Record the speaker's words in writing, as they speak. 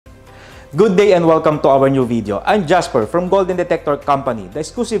Good day and welcome to our new video. I'm Jasper from Golden Detector Company, the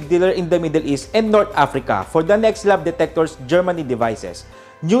exclusive dealer in the Middle East and North Africa for the NextLab Detectors Germany devices,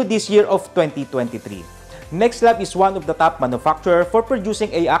 new this year of 2023. NextLab is one of the top manufacturers for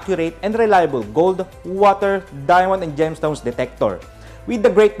producing a accurate and reliable gold, water, diamond, and gemstones detector with the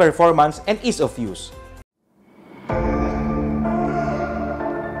great performance and ease of use.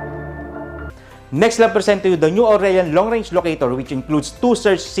 NextLab presents to you the new AURELIAN long-range locator, which includes two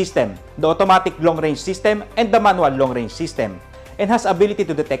search systems, the automatic long-range system and the manual long-range system, and has ability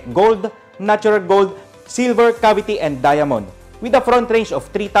to detect gold, natural gold, silver, cavity, and diamond, with a front range of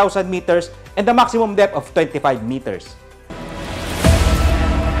 3,000 meters and the maximum depth of 25 meters.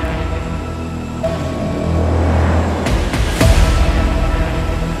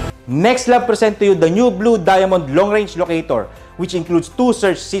 NextLab presents to you the new blue diamond long-range locator, which includes two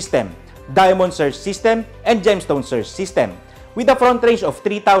search systems, diamond search system and gemstone search system, with a front range of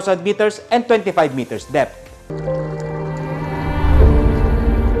 3,000 meters and 25 meters depth.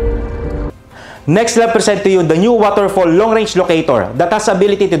 NextLab presents to you the new waterfall long-range locator that has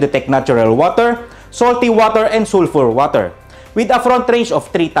ability to detect natural water, salty water, and sulfur water, with a front range of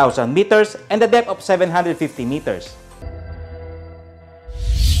 3,000 meters and a depth of 750 meters.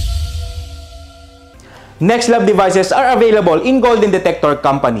 NextLab devices are available in Golden Detector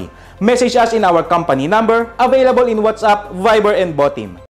Company. Message us in our company number, available in WhatsApp, Viber, and Botim.